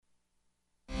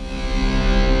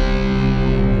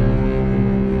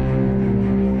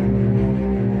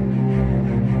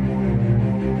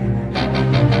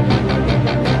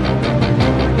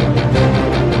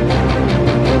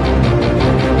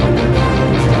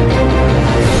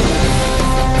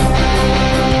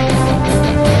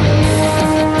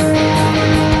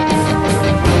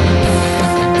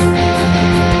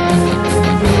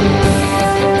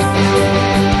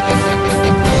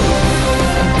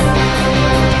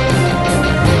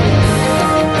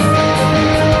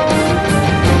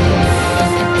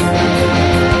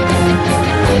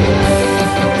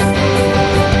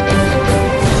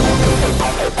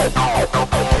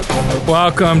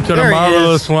Welcome to the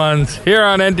Marvelous Ones here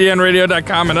on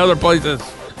ndnradio.com and other places.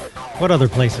 What other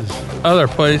places? Other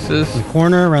places. In the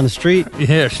corner, around the street?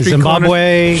 Yeah, street Zimbabwe.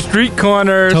 Corners, street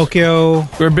corners. Tokyo.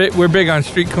 We're big on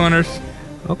street corners.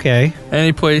 Okay.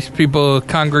 Any place people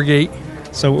congregate.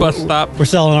 So bus stop. We're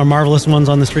selling our Marvelous Ones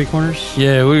on the street corners?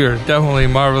 Yeah, we are definitely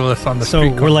marvelous on the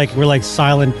street corners. So we're like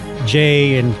Silent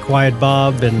J and Quiet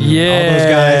Bob and all those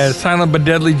guys? Silent but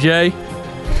Deadly J.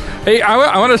 Hey,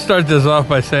 I want to start this off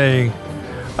by saying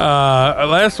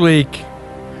last week,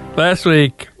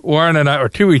 Warren and I, or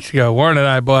 2 weeks ago, Warren and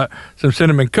I bought some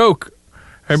cinnamon Coke.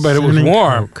 Everybody, it was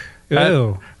warm.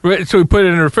 Oh. So we put it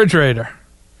in the refrigerator.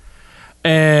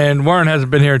 And Warren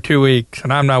hasn't been here in 2 weeks,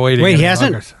 and I'm not waiting Wait, any he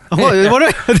hasn't?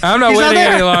 longer. I'm not waiting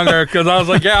any longer because I was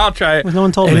like, yeah, I'll try it. No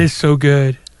one told me. It is so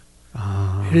good.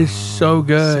 It is so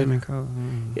good. Cinnamon Coke.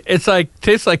 It's like,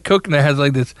 tastes like Coke, and it has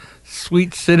like this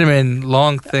sweet cinnamon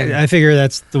long thing. I figure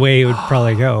that's the way it would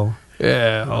probably go.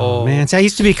 Yeah. Oh man. See, I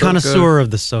used to be a connoisseur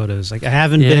of the sodas. Like I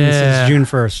haven't been since June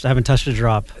 1st. I haven't touched a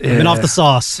drop. I've been off the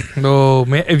sauce. Oh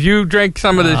man, if you drank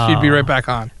some of this, you'd be right back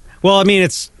on. Well, I mean,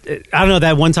 I don't know,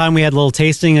 that one time we had a little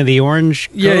tasting of the orange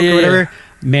Coke or whatever. Yeah.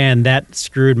 Man, that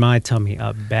screwed my tummy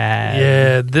up bad.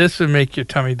 Yeah, this would make your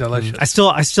tummy delicious.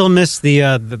 I still miss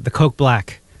the Coke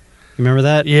Black. You remember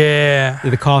that? Yeah.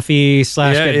 The coffee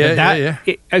slash. Yeah.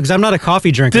 Because I'm not a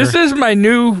coffee drinker. This is my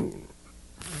new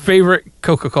favorite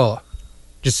Coca-Cola.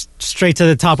 Just straight to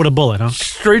the top with a bullet, huh?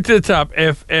 Straight to the top.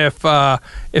 If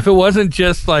it wasn't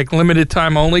just like limited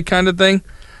time only kind of thing,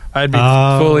 I'd be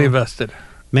fully invested.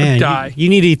 Man, you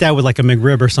need to eat that with like a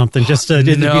McRib or something, just to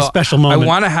be a special moment. I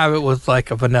want to have it with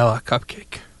like a vanilla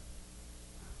cupcake.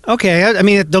 Okay, I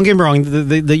mean, don't get me wrong.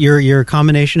 Your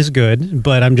combination is good,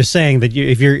 but I'm just saying that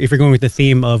if you're going with the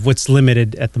theme of what's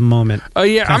limited at the moment. Oh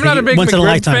yeah, I'm not a big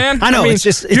McRib fan. I know. It's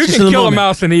just you can kill a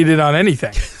mouse and eat it on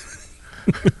anything.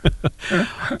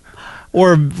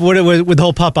 Or with the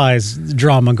whole Popeyes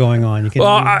drama going on.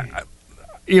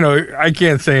 I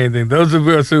can't say anything. Those of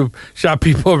us who've shot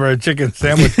people over a chicken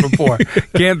sandwich before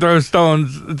can't throw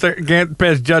stones, can't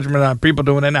pass judgment on people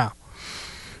doing it now.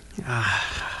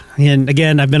 And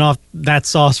again, I've been off that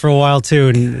sauce for a while too,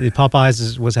 and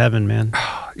Popeyes was heaven, man.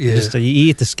 Yeah. You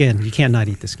eat the skin. You can't not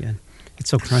eat the skin. It's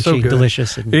so crunchy, so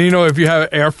delicious. And if you have an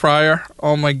air fryer,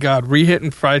 oh my God,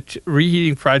 reheating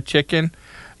fried chicken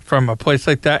from a place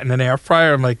like that in an air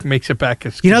fryer makes it back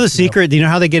as the secret. Do you know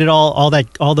how they get it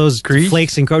all those grease?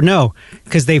 Flakes and no,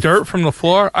 because they dirt from the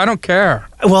floor. I don't care.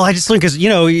 Well, I just think because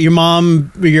your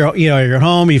mom, you're at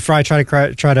home, you try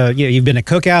to you've been at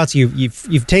cookouts,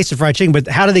 you've tasted fried chicken, but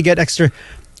how do they get extra?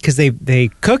 Because they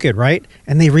cook it right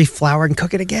and they reflour and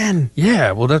cook it again.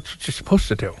 Yeah, well, that's what you're supposed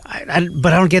to do.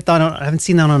 But I don't get that. I haven't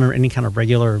seen that on any kind of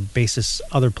regular basis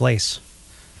other place,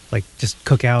 like just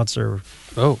cookouts or.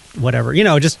 Oh, whatever.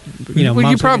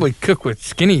 Well, you probably cook with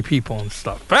skinny people and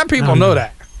stuff. Fat people know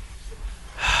that.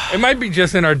 It might be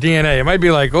just in our DNA. It might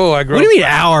be like, I grew up. What do you mean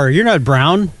our? You're not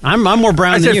brown. I'm more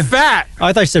brown than you. I said fat. Oh,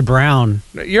 I thought you said brown.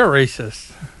 You're a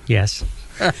racist. Yes.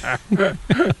 But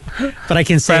I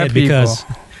can say it because...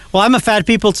 Well, I'm a fat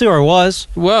people too, or was.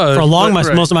 For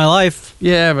most of my life.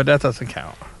 Yeah, but that doesn't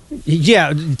count.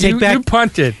 Yeah, you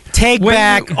punted. Take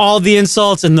back all the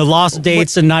insults and the lost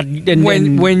dates and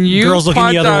girls looking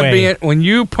the other way. When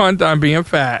you punt on being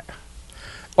fat,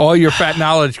 all your fat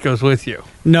knowledge goes with you.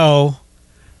 No.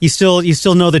 You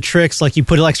still know the tricks, like you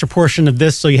put an extra portion of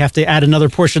this, so you have to add another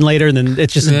portion later, and then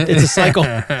it's a cycle.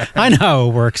 I know how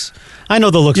it works. I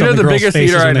know the looks on the girls'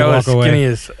 faces when they walk away.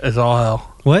 The biggest eater I know is skinny as all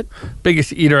hell. What?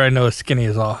 Biggest eater I know is skinny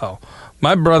as all hell.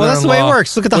 My brother-in-law. Well, that's the way it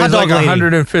works. Look at the hot dog lady.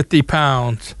 150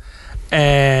 pounds.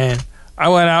 And I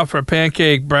went out for a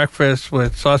pancake breakfast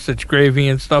with sausage gravy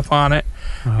and stuff on it.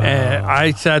 And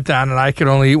I sat down and I could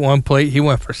only eat one plate. He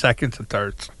went for seconds and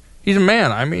thirds. He's a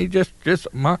man. I mean,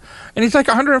 and he's like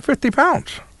 150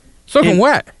 pounds. Soaking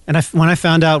wet. And when I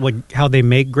found out how they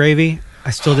make gravy,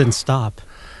 I still didn't stop.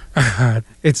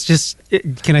 It's just,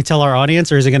 can I tell our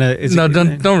audience, or is it going to... No,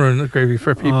 don't ruin the gravy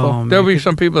for people. There'll be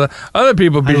some people, other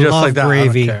people be just like that.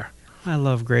 Gravy. I don't care. I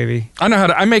love gravy. I know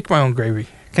I make my own gravy.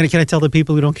 Can I tell the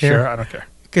people who don't care? Sure, I don't care.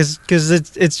 Because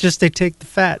it's just they take the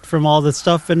fat from all the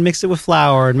stuff and mix it with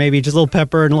flour and maybe just a little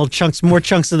pepper and more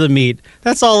chunks of the meat.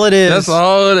 That's all it is. That's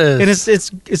all it is. And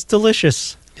it's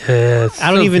delicious. Yeah,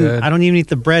 I don't even eat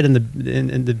the bread and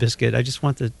the biscuit. I just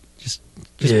want the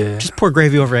just pour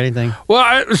gravy over anything.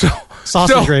 Well,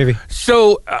 sausage gravy.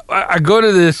 So I go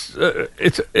to this.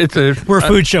 We're a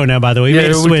food show now, by the way.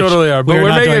 We totally are. But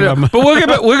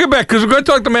we'll get back because we're going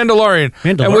to talk to Mandalorian.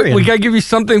 And we got to give you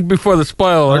something before the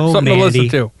spoiler, something to listen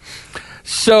to.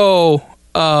 So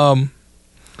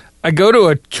I go to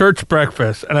a church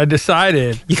breakfast, and I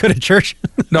decided... You go to church?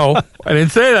 No, I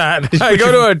didn't say that. I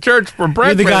go to a church for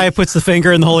breakfast. You're the guy who puts the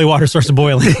finger in the holy water starts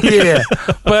boiling. Yeah,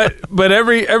 but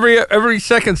every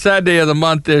second Saturday of the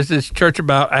month, there's this church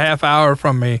about a half hour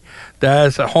from me that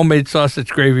has a homemade sausage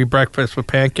gravy breakfast with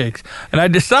pancakes. And I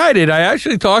decided, I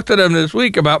actually talked to them this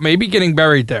week about maybe getting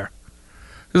buried there.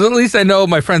 Because at least I know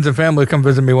my friends and family come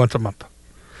visit me once a month.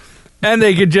 And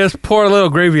they could just pour a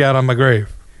little gravy out on my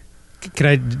grave. Can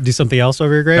I do something else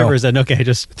over your grave, or is that okay?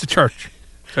 It's a church.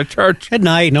 It's a church at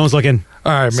night. No one's looking.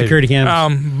 All right, security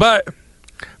cams. But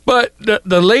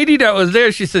the lady that was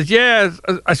there, she says, "Yeah."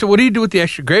 I said, "What do you do with the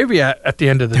extra gravy at the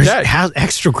end of the day?" How's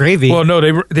extra gravy? Well,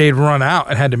 no, they'd run out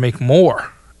and had to make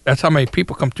more. That's how many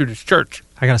people come through this church.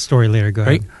 I got a story later. Go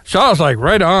ahead. Right? So I was like,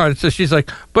 right on. So she's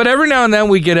like, but every now and then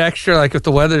we get extra, like if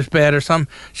the weather's bad or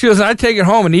something. She goes, I take it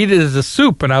home and eat it as a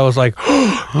soup. And I was like,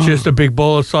 just a big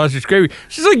bowl of sausage gravy.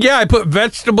 She's like, yeah, I put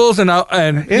vegetables and What?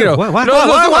 I'm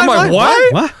like,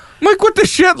 what? I'm like, what the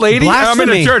shit, lady? Blasphemy. I'm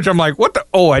in a church. I'm like, what the?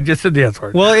 Oh, I just said the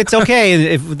answer. Well, it's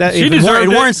okay. If it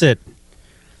warrants it.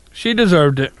 She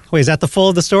deserved it. Wait, is that the full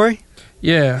of the story?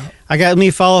 Yeah. Let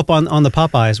me follow up on the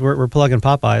Popeyes. We're plugging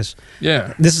Popeyes.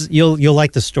 Yeah. This is you'll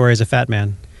like this story as a fat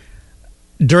man.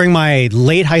 During my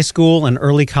late high school and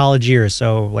early college years,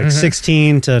 so like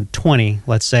 16 to 20,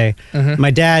 let's say,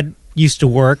 my dad used to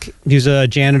work. He was a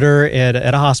janitor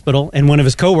at a hospital, and one of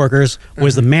his coworkers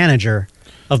was the manager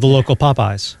of the local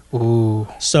Popeyes. Ooh.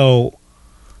 So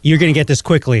you're going to get this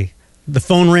quickly. The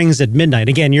phone rings at midnight.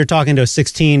 Again, you're talking to a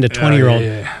 16 to 20-year-old.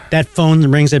 Yeah. That phone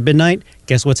rings at midnight.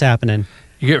 Guess what's happening?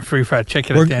 You get free fried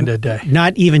chicken at the end of the day.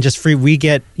 Not even just free. We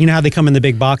get, you know how they come in the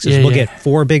big boxes? We'll get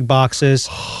 4 big boxes,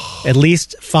 at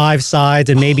least 5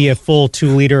 sides, and maybe a full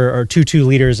 2 liter or 2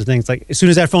 liters of things. Like, as soon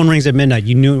as that phone rings at midnight,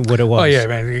 you knew what it was. Oh, yeah,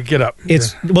 man. You get up.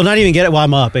 Well, not even get it while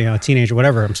I'm up, a teenager,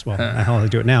 whatever. I hardly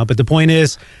do it now. But the point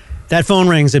is, that phone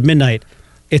rings at midnight.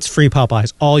 It's free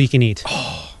Popeyes. All you can eat.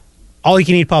 All you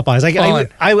can eat Popeyes.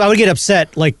 I would get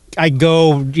upset. Like, I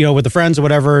go, with the friends or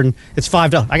whatever, and it's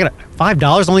 $5. I got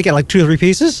 $5. Only get like 2 or 3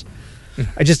 pieces.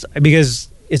 Because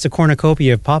it's a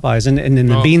cornucopia of Popeyes, and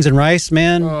the beans and rice,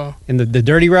 man, and the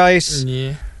dirty rice,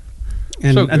 and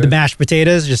the mashed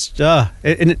potatoes. Just just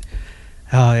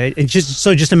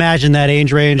imagine that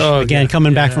age range again,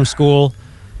 coming back from school.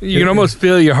 You can almost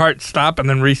feel your heart stop and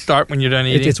then restart when you're done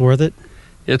eating. It's worth it.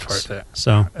 It's worth it.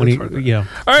 So, All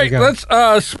right, let's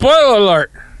spoiler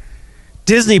alert.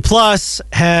 Disney Plus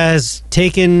has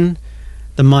taken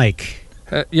the mic.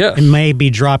 Yes. And may be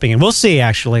dropping it. We'll see,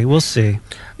 actually. We'll see.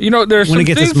 There's some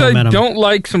things I don't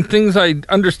like, some things I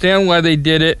understand why they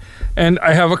did it, and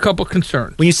I have a couple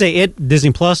concerns. When you say it,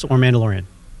 Disney Plus or Mandalorian?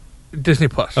 Disney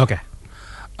Plus. Okay.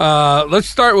 Let's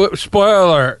start with spoiler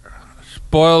alert.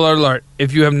 Spoiler alert.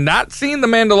 If you have not seen The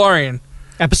Mandalorian...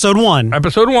 Episode 1,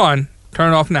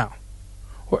 turn it off now.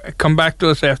 Come back to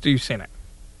us after you've seen it.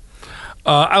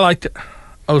 I liked it.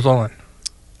 I was all in.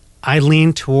 I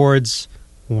lean towards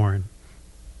Warren.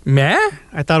 Meh?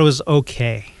 I thought it was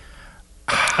okay.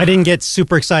 I didn't get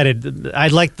super excited. I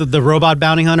liked the robot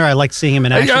bounty hunter. I liked seeing him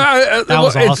in action. That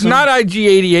was awesome. It's not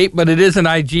IG-88, but it is an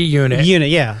IG unit.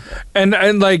 Yeah. And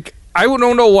I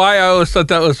don't know why I always thought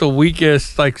that was the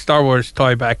weakest Star Wars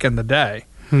toy back in the day.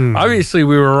 Obviously,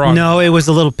 we were wrong. No, it was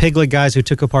the little piglet guys who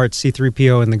took apart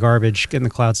C-3PO in the garbage in the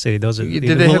Cloud City. Those are did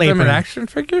they have them in action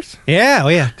figures? Yeah,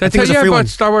 Did I tell you I bought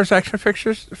Star Wars action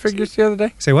figures the other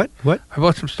day? Say what? What? I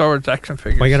bought some Star Wars action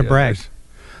figures. Why you got to brag?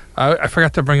 I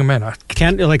forgot to bring them in.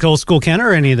 Like old school Ken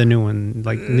or any of the new one,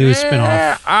 new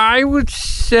spin-off? I would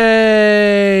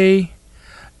say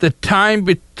the time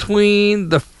between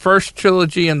the first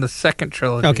trilogy and the second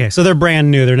trilogy. Okay, so they're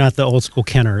brand new. They're not the old school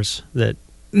Kenners that.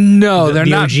 No, they're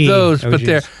not OG, those, OGs. but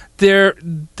they're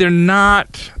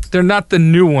not the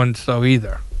new ones though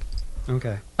either.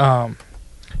 Okay. So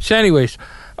anyways,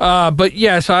 but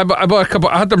yeah, so I bought a couple.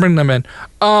 I have to bring them in.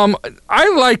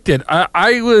 I liked it.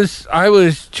 I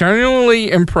was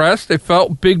genuinely impressed. It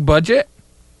felt big budget.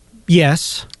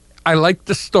 Yes. I liked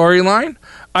the storyline.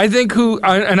 I think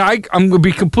I'm going to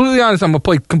be completely honest. I'm going to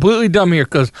play completely dumb here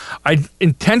because I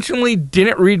intentionally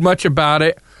didn't read much about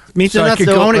it. Me too. That's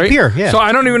the only peer. Yeah. So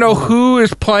I don't even know who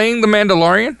is playing the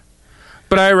Mandalorian,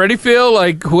 but I already feel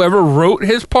like whoever wrote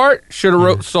his part should have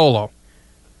wrote Solo.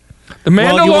 The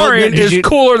Mandalorian is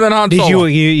cooler than Han Solo.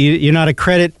 You're not a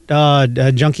credit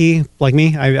junkie like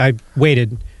me. I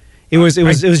waited. It was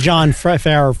John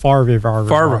Favreau.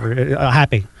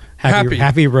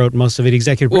 Happy wrote most of it.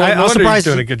 Executive. Well, I was surprised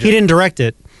he didn't direct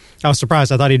it. I was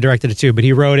surprised. I thought he directed it too, but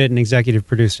he wrote it and executive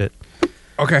produced it.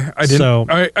 Okay, I didn't. So,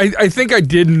 I think I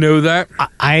did know that.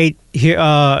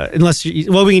 Unless you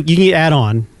can add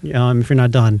on if you're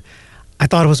not done. I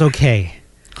thought it was okay.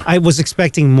 I was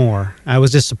expecting more. I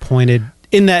was disappointed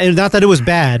in that. Not that it was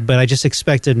bad, but I just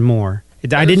expected more.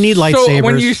 I didn't need lightsabers. So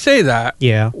when you say that,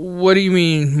 yeah, what do you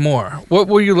mean more? What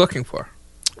were you looking for?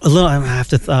 A little. I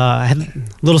had a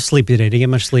little sleep today. Didn't get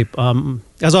much sleep.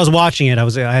 As I was watching it,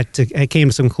 I came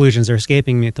to some conclusions. They're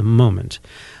escaping me at the moment,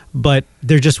 but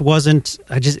there just wasn't.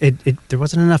 There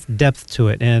wasn't enough depth to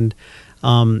it, and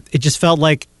it just felt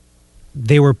like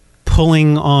they were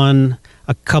pulling on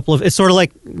a couple of. It's sort of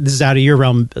like, this is out of your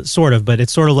realm, sort of, but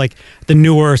it's sort of like the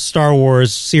newer Star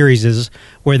Wars series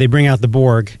where they bring out the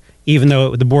Borg. Even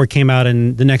though the Borg came out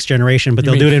in the Next Generation, but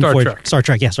they'll do it in Star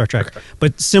Trek. Yeah, Star Trek. Okay.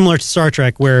 But similar to Star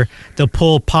Trek, where they'll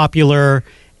pull popular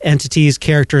entities,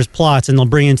 characters, plots, and they'll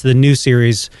bring into the new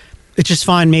series. It's just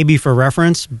fine maybe for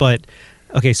reference, but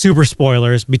okay, super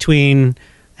spoilers between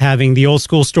having the old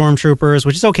school stormtroopers,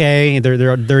 which is okay,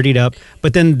 they're dirtied up,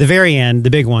 but then the very end, the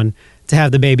big one, to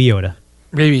have the Baby Yoda.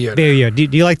 Baby Yoda. Baby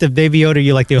Yoda. Do you like the Baby Yoda or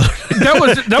you like the old? That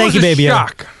was a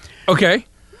shock. Yoda. Okay.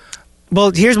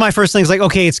 Well, here's my first thing. It's like,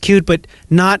 okay, it's cute, but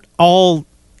not all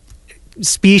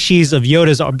species of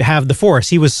Yodas have the Force.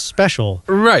 He was special,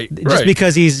 right? Just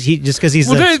because he's that species.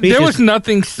 There was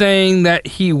nothing saying that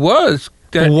he was.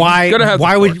 That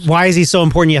why is he so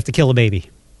important? You have to kill a baby.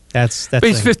 That's. But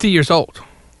he's 50 years old.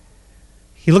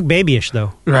 He looked babyish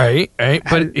though. Right.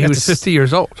 But he was 50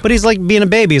 years old. But he's like being a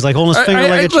baby. He's like holding his finger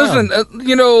like a child.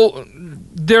 Listen,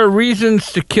 there are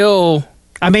reasons to kill.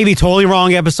 I may be totally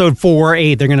wrong. Episode 4 or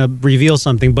 8, they're going to reveal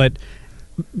something, but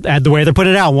the way they're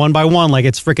putting it out, one by one, like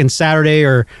it's freaking Saturday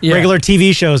or regular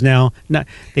TV shows now.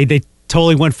 They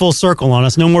totally went full circle on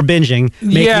us. No more binging,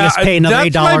 making us pay another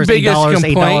 $8,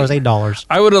 $8.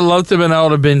 I would have loved to have been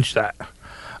able to binge that.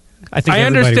 I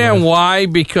understand why,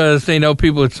 because they know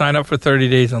people would sign up for 30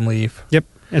 days and leave. Yep.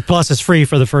 And plus, it's free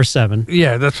for the first 7.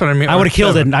 Yeah, that's what I mean. I would have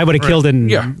killed it. I would have killed it in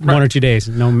 1 or 2 days.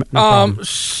 No problem.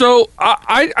 So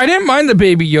I didn't mind the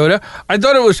Baby Yoda. I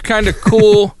thought it was kind of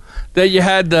cool that you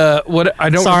had the what I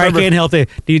don't. Sorry, remember. I can't help it.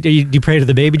 Do you pray to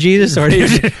the baby Jesus or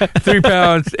 3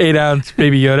 pounds 8 ounce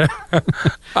Baby Yoda?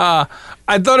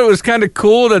 I thought it was kind of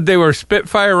cool that they were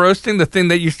Spitfire roasting the thing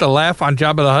that used to laugh on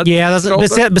Jabba the Hutt. Yeah,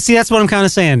 but see, that's what I'm kind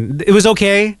of saying. It was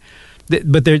okay.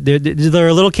 But there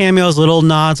are little cameos, little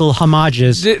nods, little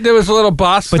homages. There was a little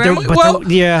boss family.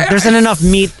 There isn't enough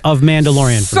meat of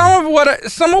Mandalorian. Some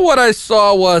of what I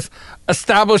saw was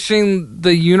establishing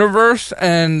the universe,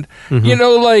 and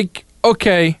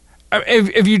okay,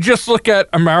 if you just look at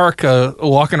America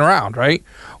walking around, right?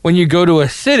 When you go to a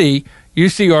city, you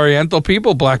see Oriental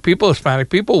people, Black people, Hispanic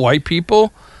people, white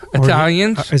people,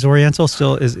 Italians. Is Oriental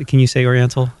still? Can you say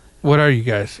Oriental? What are you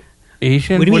guys?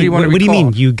 Asian? What do you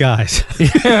mean, you guys?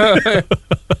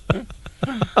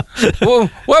 Well,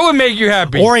 what would make you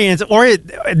happy? Orient.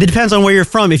 It depends on where you're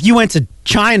from. If you went to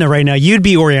China right now, you'd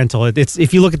be Oriental. It's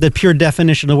if you look at the pure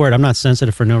definition of the word. I'm not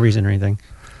sensitive for no reason or anything.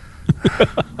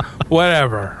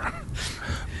 Whatever.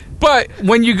 But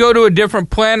when you go to a different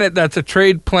planet that's a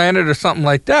trade planet or something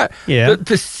like that,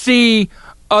 to see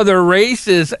other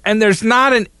races, and there's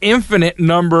not an infinite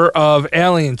number of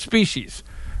alien species.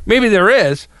 Maybe there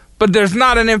is, but there's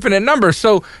not an infinite number.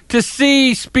 So to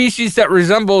see species that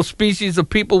resemble species of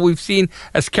people we've seen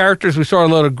as characters, we saw a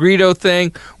little Greedo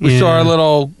thing. We saw a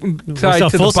little tied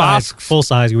to the Bossk.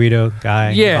 Full-size Greedo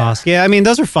guy. Yeah. Bossk. Yeah, I mean,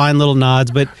 those are fine little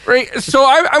nods, but... Right. So,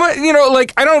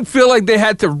 I don't feel like they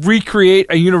had to recreate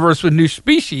a universe with new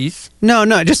species. No,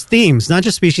 just themes. Not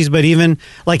just species, but even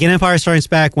like in Empire Strikes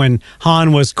Back when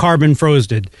Han was carbon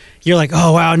frosted. You're like,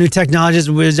 oh, wow, new technologies.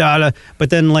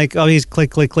 But then like, oh, he's click,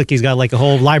 click, click. He's got like a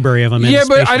whole library of them. Yeah,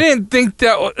 but I didn't think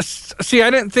that was... See, I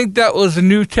didn't think that was a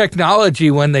new technology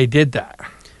when they did that.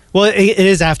 Well, it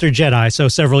is after Jedi, so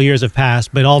several years have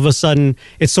passed. But all of a sudden,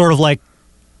 it's sort of like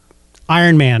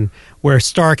Iron Man, where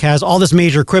Stark has all this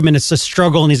major equipment. It's a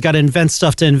struggle, and he's got to invent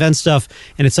stuff, and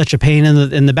it's such a pain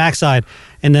in the backside.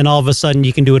 And then all of a sudden,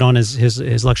 you can do it on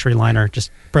his luxury liner. Just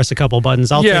press a couple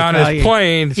buttons. On his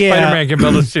plane, Spider-Man can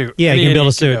build a suit. Yeah, he can build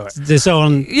a suit. So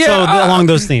along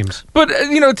those themes. But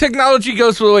technology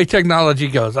goes the way technology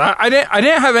goes. I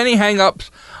didn't have any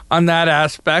hang-ups on that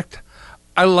aspect.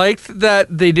 I liked that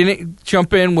they didn't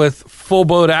jump in with full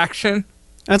boat action.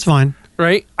 That's fine.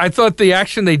 Right? I thought the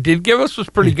action they did give us was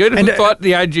pretty good. I thought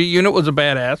the IG unit was a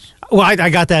badass. Well,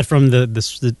 I got that from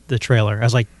the trailer. I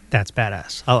was like, that's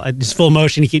badass. It's full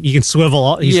motion. You can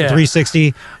swivel. He's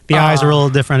 360. The eyes are a little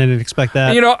different. I didn't expect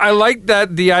that. I like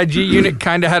that the IG unit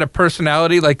kind of had a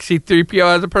personality, like C-3PO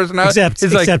has a personality.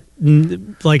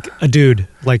 Except like a dude,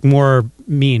 like more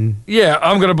mean. Yeah,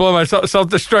 I'm going to blow my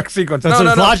self-destruct sequence.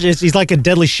 No. He's like a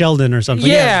Deadly Sheldon or something.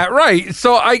 Yeah, right.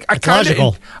 So I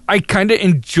kind of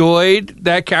enjoyed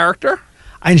that character.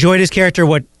 I enjoyed his character.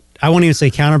 What I won't even say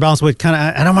counterbalance, but kind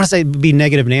of, I don't want to say be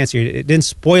negative Nancy. It didn't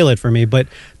spoil it for me, but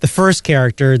the first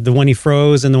character, the one he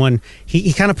froze and the one,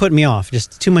 he kind of put me off.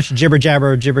 Just too much jibber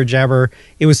jabber.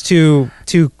 It was too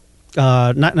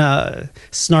not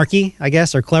snarky, I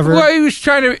guess, or clever. Well, he was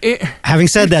trying to. Having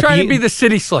said that, trying to be the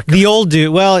city slicker. The old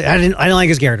dude. Well, I didn't like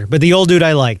his character, but the old dude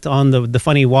I liked on the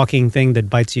funny walking thing that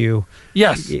bites you.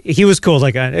 Yes, he was cool.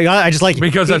 Like I just like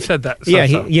because I said that. So,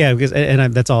 yeah, because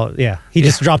that's all. Yeah, he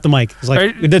just dropped the mic. It's like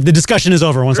right. the discussion is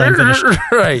over once I'm finished.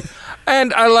 Right,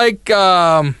 and I liked.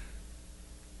 I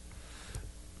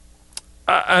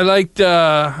liked.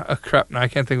 Crap! No, I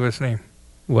can't think of his name.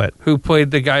 What? Who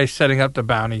played the guy setting up the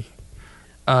bounty?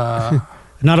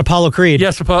 Not Apollo Creed.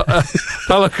 Yes,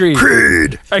 Apollo Creed.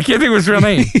 Creed. I can't think of his real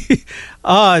name.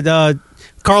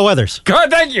 Carl Weathers. God,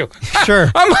 thank you.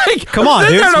 Sure. I'm like, come on,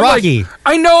 dude. It's Rocky. Like,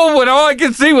 I know when all I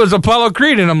could see was Apollo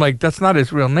Creed, and I'm like, that's not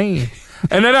his real name.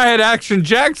 And then I had Action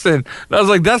Jackson, and I was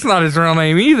like, that's not his real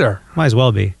name either. Might as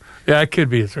well be. Yeah, it could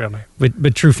be his real name.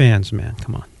 But true fans, man,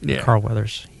 come on. Yeah. Carl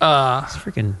Weathers. It's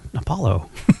freaking Apollo.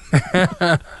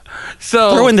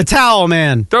 So throw in the towel,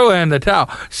 man. Throw in the towel.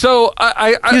 So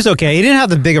he was okay. He didn't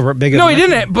have the big. No, he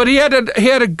didn't. But he had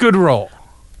a good role.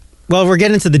 Well, we're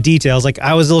getting into the details. Like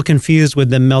I was a little confused with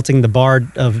them melting the bar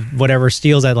of whatever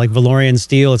steel's that, like Valorian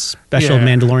steel. It's special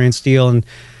Mandalorian steel, and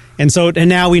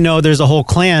now we know there's a whole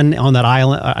clan on that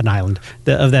island,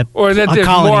 of that or that there's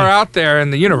colony. More out there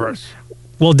in the universe.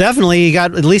 Well, definitely, you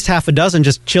got at least half a dozen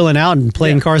just chilling out and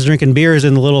playing cards, drinking beers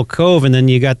in the little cove, and then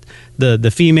you got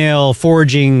the female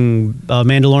foraging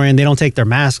Mandalorian. They don't take their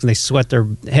masks and they sweat their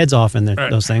heads off in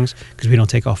those things because we don't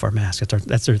take off our masks.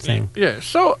 That's their thing. Yeah.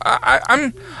 So I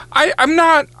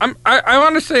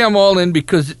want to say I'm all in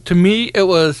because to me it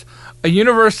was a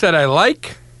universe that I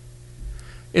like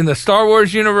in the Star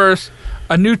Wars universe,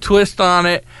 a new twist on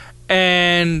it,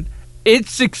 and it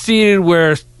succeeded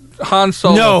where Han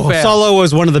Solo failed. Solo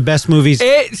was one of the best movies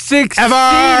it succeeded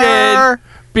ever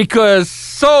because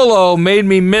Solo made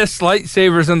me miss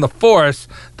lightsabers in the Force.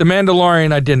 The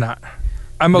Mandalorian, I did not.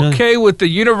 I'm okay with the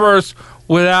universe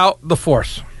without the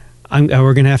Force.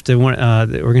 We're gonna have to do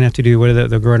what do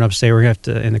the grown-ups say. We're gonna have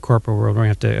to in the corporate world. We're gonna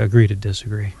have to agree to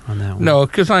disagree on that one. No,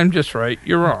 because I'm just right.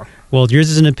 You're wrong. Well, yours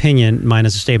is an opinion. Mine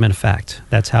is a statement of fact.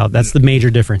 That's the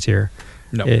major difference here.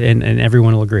 No, and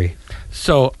everyone will agree.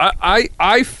 So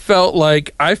I felt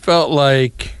like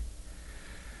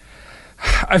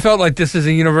this is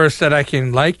a universe that I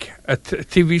can like, a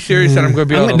TV series that I'm going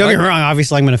to be able to Don't get me wrong,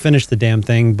 obviously I'm going to finish the damn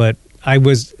thing, but my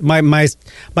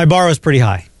bar was pretty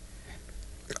high.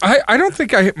 I don't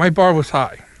think my bar was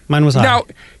high. Mine was high. Now,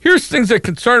 here's things that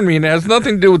concern me, and it has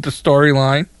nothing to do with the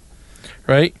storyline,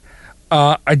 right?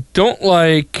 I did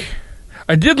like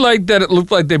that it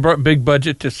looked like they brought big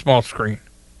budget to small screen.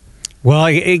 Well,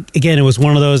 again, it was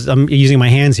one of those. I'm using my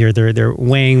hands here. They're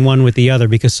weighing one with the other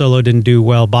because Solo didn't do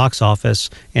well box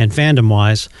office and fandom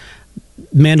wise.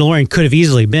 Mandalorian could have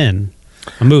easily been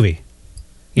a movie.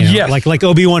 Yes, like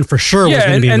Obi-Wan for sure was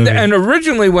going to be a movie. And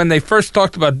originally, when they first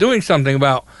talked about doing something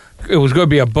about it was going to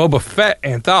be a Boba Fett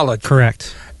anthology,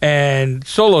 correct? And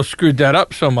Solo screwed that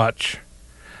up so much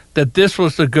that this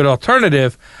was a good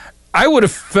alternative. I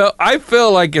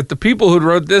feel like if the people who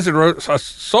wrote this and wrote a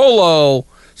Solo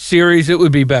series, it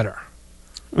would be better.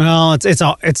 Well, it's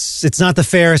not the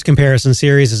fairest comparison.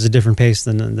 Series is a different pace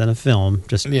than a film.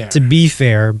 Just to be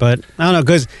fair, but I don't know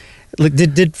because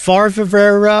did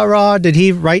Favreau did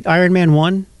he write Iron Man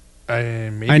 1?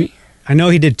 Maybe. I know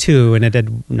he did 2, and it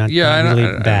did not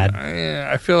really bad.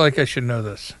 I feel like I should know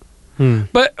this.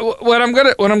 But what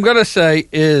I'm gonna say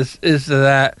is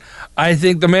that I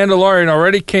think the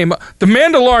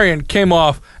Mandalorian came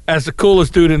off as the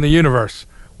coolest dude in the universe.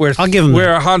 I'll give him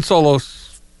where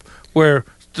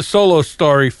the Solo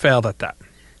story failed at that.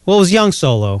 Well, it was young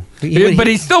Solo, but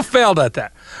he still failed at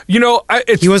that. He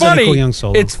wasn't funny. A cool young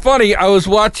Solo. It's funny. I was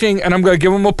watching, and I'm going to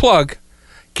give him a plug.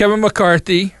 Kevin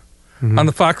McCarthy on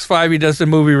the Fox 5. He does the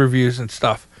movie reviews and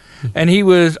stuff. And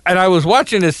I was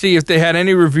watching to see if they had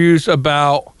any reviews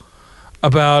about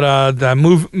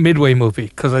the Midway movie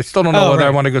because I still don't know whether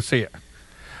I want to go see it.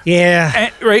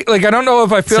 Yeah, right. Like I don't know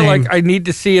if I feel like I need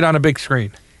to see it on a big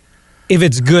screen. If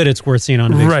it's good, it's worth seeing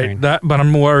on a big screen. Right. But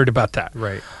I'm worried about that.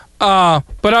 Right.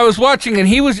 But I was watching, and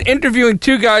he was interviewing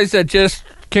two guys that just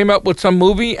came up with some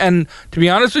movie. And to be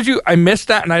honest with you, I missed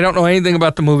that, and I don't know anything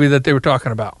about the movie that they were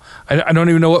talking about. I don't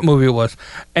even know what movie it was.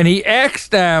 And he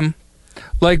asked them,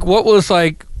 like, what was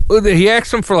like he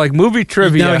asked him for like movie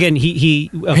trivia. No, again, he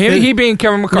being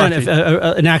Kevin McCarthy,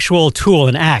 an actual tool,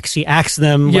 an axe. He axed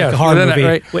them like a horror movie.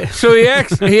 Right. So he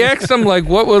asked them like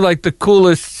what were like the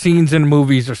coolest scenes in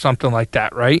movies or something like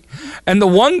that, right? And the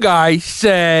one guy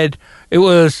said it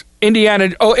was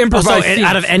Indiana. Improvised scenes.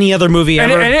 Out of any other movie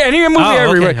ever. Any movie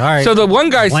ever. Okay. Right? All right. So the one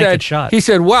guy he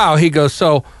said, "Wow." He goes,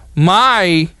 "So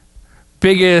my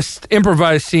biggest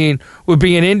improvised scene would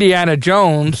be in Indiana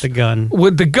Jones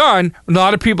with the gun. A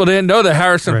lot of people didn't know that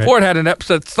Harrison Ford had an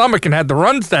upset stomach and had the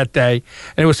runs that day,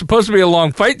 and it was supposed to be a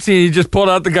long fight scene. He just pulled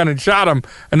out the gun and shot him,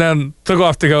 and then took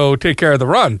off to go take care of the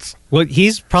runs." Well,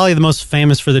 he's probably the most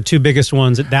famous for the two biggest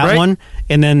ones. That one,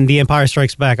 and then The Empire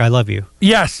Strikes Back. I Love You.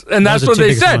 Yes, and that's what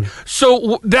they said.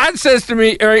 So that says to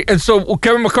me, Eric, and so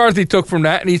Kevin McCarthy took from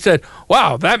that, and he said,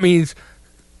 "Wow, that means,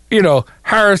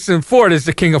 Harrison Ford is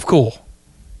the king of cool."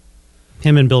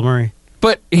 Him and Bill Murray.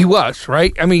 But he was,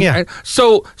 right? I mean,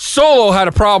 so Solo had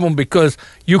a problem because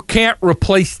you can't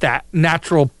replace that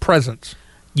natural presence.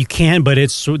 You can, but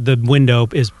the window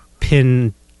is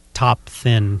pin top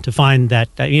thin to find that.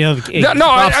 I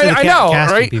know,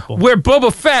 right? People. Where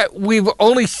Boba Fett, we've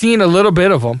only seen a little bit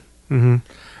of him. Mm-hmm.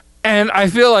 And I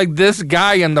feel like this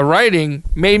guy in the writing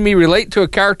made me relate to a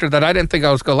character that I didn't think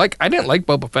I was going to like. I didn't like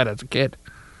Boba Fett as a kid.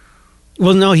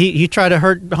 Well, no, he tried to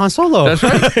hurt Han Solo. That's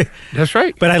right. That's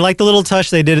right. But I like the little touch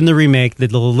they did in the remake, the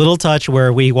little touch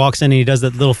where he walks in and he does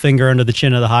that little finger under the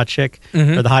chin of the hot chick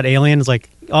or the hot alien. It's like,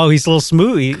 oh, he's a little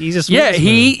smooth. He's just smooth.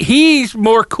 He's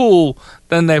more cool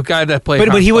than the guy that played.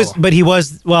 But he was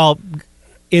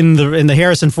in the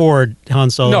Harrison Ford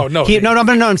Han Solo. No.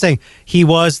 I'm saying he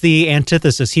was the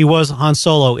antithesis. He was Han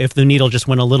Solo if the needle just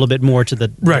went a little bit more to the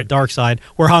dark side,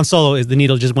 where Han Solo is the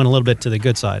needle just went a little bit to the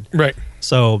good side. Right.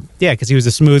 So yeah, because he was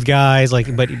a smooth guy,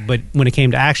 but when it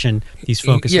came to action, he's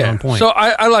focused on point. So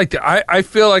I liked it. I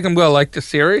feel like I'm going to like the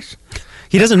series.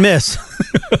 He doesn't miss.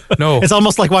 No, it's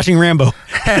almost like watching Rambo.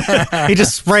 He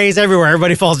just sprays everywhere.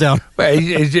 Everybody falls down. I'm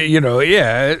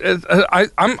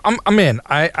in.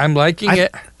 I'm liking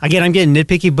it. Again, I'm getting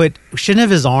nitpicky, but shouldn't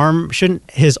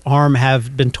his arm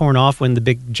have been torn off when the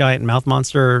big giant mouth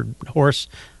monster horse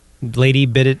lady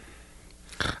bit it?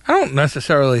 I don't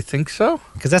necessarily think so,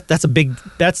 because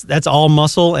that's all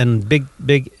muscle and big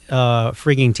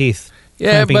freaking teeth.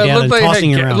 Yeah, but it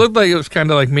looked like it was kind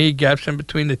of like me, gaps in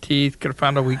between the teeth. Could have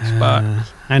found a weak spot.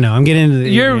 I know. I'm getting into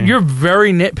You're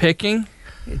very nitpicking.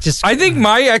 I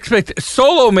think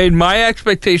Solo made my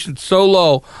expectations so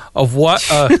low of what.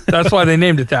 That's why they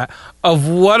named it that. Of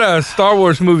what a Star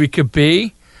Wars movie could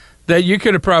be, that you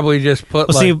could have probably just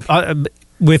put.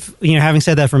 With having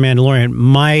said that for Mandalorian,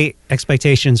 my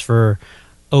expectations for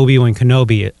Obi-Wan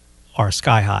Kenobi are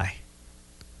sky high.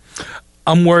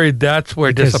 I'm worried that's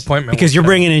where disappointment. Because you're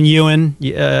bringing in Ewan,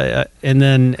 and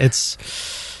then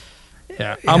it's.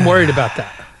 Yeah, I'm worried about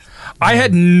that. I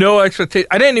had no expectation.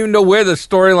 I didn't even know where the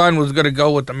storyline was going to go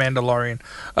with the Mandalorian,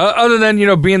 other than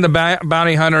being the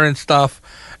bounty hunter and stuff.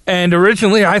 And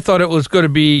originally, I thought it was going to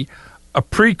be a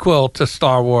prequel to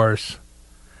Star Wars.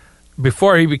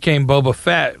 Before he became Boba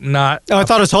Fett, not. Oh, I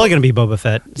thought it was totally going to be Boba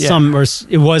Fett. Yeah.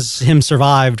 It was him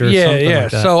survived or something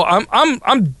like that. So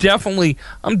I'm definitely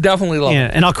loving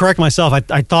it. And I'll correct myself.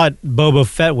 I thought Boba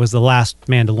Fett was the last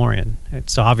Mandalorian.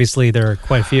 So obviously there are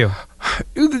quite a few.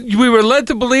 We were led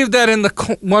to believe that in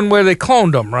the one where they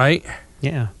cloned him, right?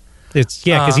 Yeah.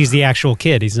 Because he's the actual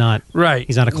kid. He's not. Right.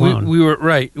 He's not a clone. We were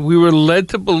right. We were led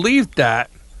to believe that,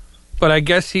 but I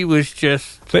guess he was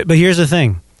just. But here's the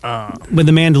thing. With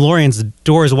the Mandalorians, the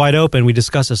door is wide open. We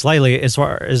discussed this slightly. As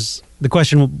far as the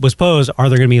question was posed, are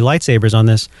there going to be lightsabers on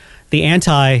this? The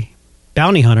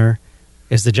anti-bounty hunter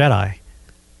is the Jedi.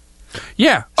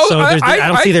 Yeah. So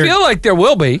I feel like there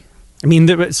will be. I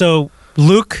mean, so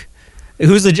Luke,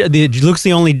 Luke's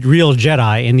the only real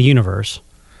Jedi in the universe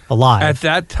alive. At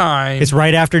that time. It's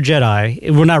right after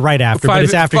Jedi. Well, not right after, but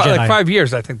it's after Jedi. Like 5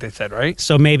 years, I think they said, right?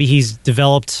 So maybe he's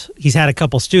had a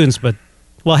couple students, but.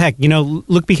 Well, heck,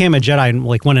 Luke became a Jedi in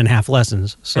like 1.5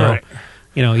 lessons. So, right.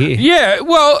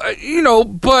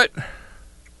 But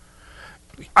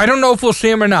I don't know if we'll see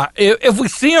him or not. If we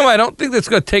see him, I don't think that's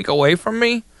going to take away from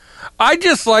me. I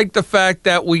just like the fact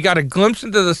that we got a glimpse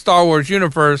into the Star Wars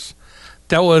universe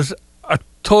that was a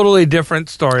totally different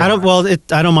story. I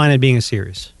don't mind it being a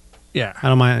series. Yeah. I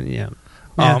don't mind, yeah.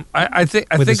 I think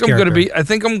I'm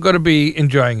going to be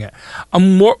enjoying it.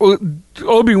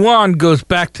 Obi-Wan goes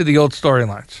back to the old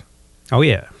storylines. Oh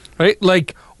yeah, right.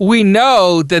 Like we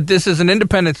know that this is an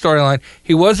independent storyline.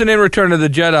 He wasn't in Return of the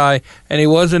Jedi, and he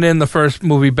wasn't in the first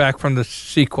movie back from the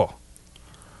sequel,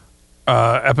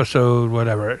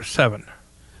 episode 7.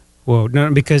 Well,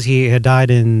 no, because he had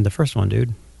died in the first one,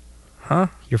 dude. Huh?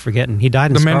 You're forgetting. He died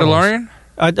in The Star Mandalorian? Wars.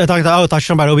 I thought you were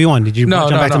talking about Obi-Wan. Did you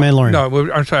jump back to Mandalorian?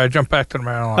 No, I'm sorry. I jumped back to the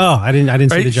Mandalorian. Oh, I didn't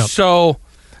see the jump. So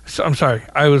I'm sorry.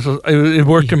 It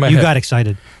worked in my head. You got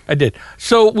excited. I did.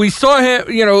 So we saw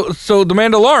him, so the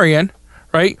Mandalorian,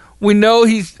 right? We know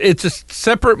it's a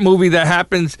separate movie that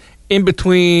happens in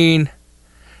between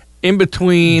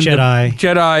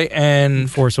Jedi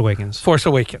and Force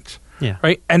Awakens. Yeah.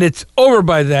 Right? And it's over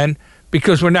by then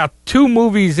because we're now 2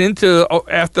 movies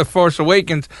after Force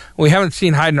Awakens. We haven't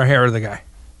seen hide nor hair of the guy.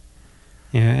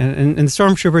 Yeah, and the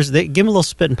Stormtroopers, they give him a little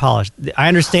spit and polish. I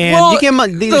understand. Well, you give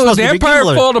them the Empire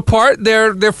fall apart.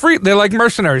 They're free. They're like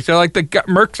mercenaries. They're like the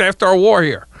mercs after a war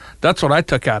here. That's what I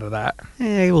took out of that.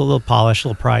 Yeah, a little polish, a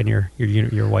little pride in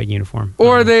your white uniform.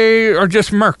 Or they are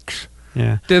just mercs.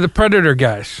 Yeah, they're the Predator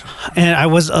guys. And I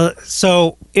was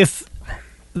so if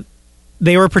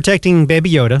they were protecting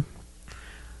Baby Yoda,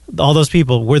 all those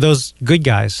people were those good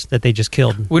guys that they just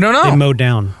killed. We don't know. They mowed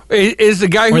down. Is the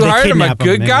guy who hired him a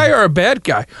good guy or a bad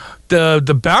guy?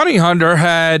 The bounty hunter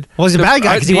had. Well, he's a bad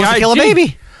guy because he wants to kill a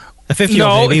baby. A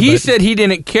 50-year-old baby. No, he said he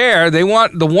didn't care. The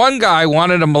one guy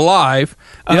wanted him alive.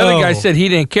 The other guy said he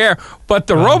didn't care, but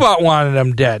the robot wanted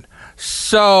him dead.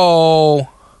 So,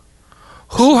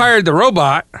 who hired the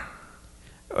robot?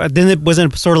 Then it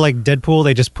wasn't sort of like Deadpool.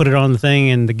 They just put it on the thing,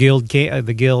 and the guild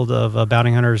of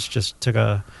bounty hunters just took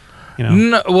a.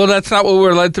 No, well, that's not what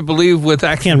we're led to believe with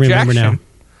Action Jackson. I can't remember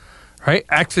now. Right?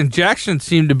 Action Jackson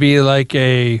seemed to be like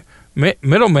a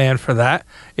middleman for that.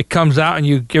 It comes out and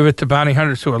you give it to bounty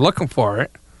hunters who are looking for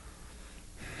it.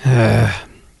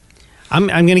 I'm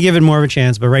going to give it more of a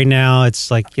chance, but right now it's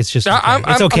just okay.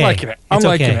 It's okay. I'm liking it. I'm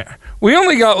liking it. We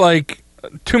only got like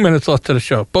 2 minutes left to the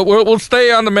show, but we'll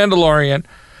stay on the Mandalorian,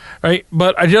 right?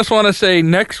 But I just want to say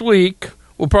next week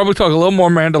we'll probably talk a little more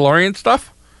Mandalorian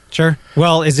stuff. Sure.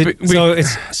 Well, is it is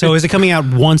it coming out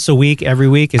once a week, every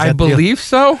week? I believe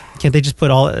so. Can't they just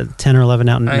put all 10 or 11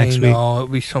 out next week? No, it'll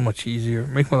be so much easier.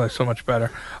 Make my life so much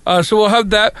better. So we'll have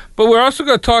that, but we're also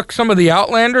going to talk some of the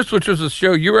Outlanders, which was a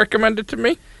show you recommended to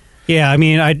me. Yeah, I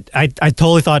mean, I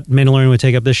totally thought Mandalorian would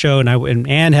take up this show,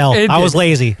 and hell, I was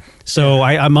lazy, so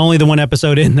I'm only the one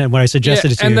episode in when I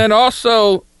suggested it to you. And then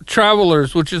also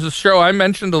Travelers, which is a show I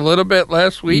mentioned a little bit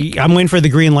last week. I'm waiting for the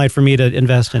green light for me to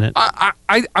invest in it.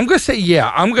 I'm gonna say yeah.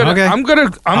 I'll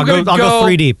go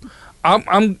 3 deep.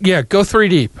 Go 3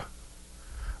 deep.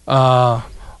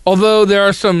 Although there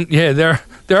are some there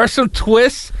are some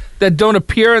twists that don't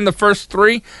appear in the first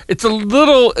 3. It's a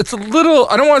little.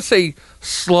 I don't want to say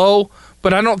slow,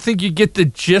 but I don't think you get the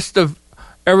gist of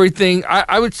everything.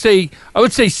 I would say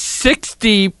 6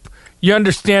 deep. You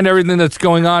understand everything that's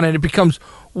going on, and it becomes.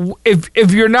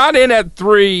 If you're not in at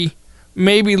 3,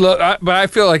 maybe look. But I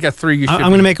feel like at 3 you should. I'm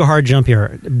going to make a hard jump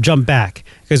back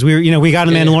because we got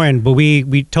a Mandalorian, but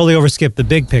we totally overskipped the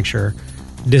big picture,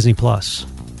 Disney Plus.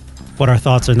 What our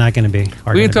thoughts on that going to be?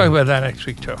 We can talk about that next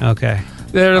week too. Okay.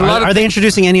 There are a lot. Are they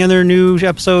introducing any other new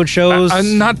episode shows?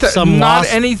 Not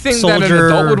anything soldier, that an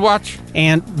adult would watch.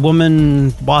 Ant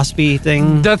woman waspy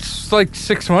thing. That's like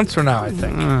 6 months from now, I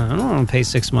think. I don't want to pay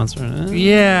 6 months for that.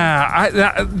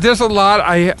 Yeah, there's a lot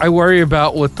I worry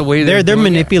about with the way they're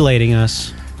manipulating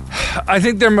us. I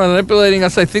think they're manipulating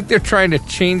us. I think they're trying to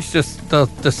change the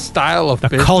style of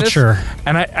business. Culture.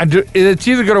 And it's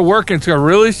either going to work and it's going to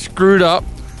really screwed up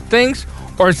things,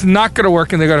 or it's not going to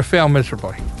work and they're going to fail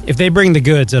miserably. If they bring the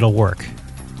goods, it'll work.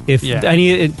 If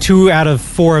 2 out of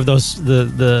 4 of those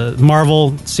the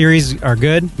Marvel series are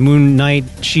good, Moon Knight,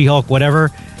 She-Hulk,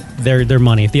 whatever, they're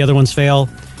money. If the other ones fail,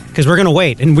 because we're gonna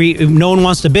wait, and no one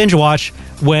wants to binge watch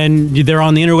when they're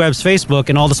on the interwebs, Facebook,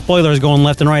 and all the spoilers going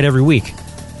left and right every week.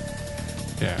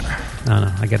 Yeah, I don't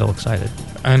know. I get a little excited.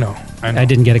 I know. I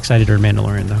didn't get excited during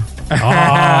Mandalorian though. All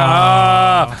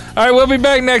right, we'll be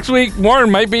back next week.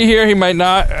 Warren might be here. He might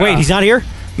not. Wait, he's not here?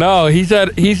 No, he's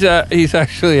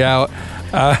actually out.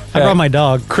 I brought my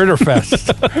dog. Critter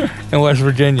Fest in West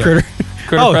Virginia. Critter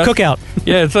Fest? Cookout.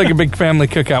 Yeah, it's like a big family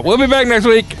cookout. We'll be back next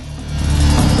week.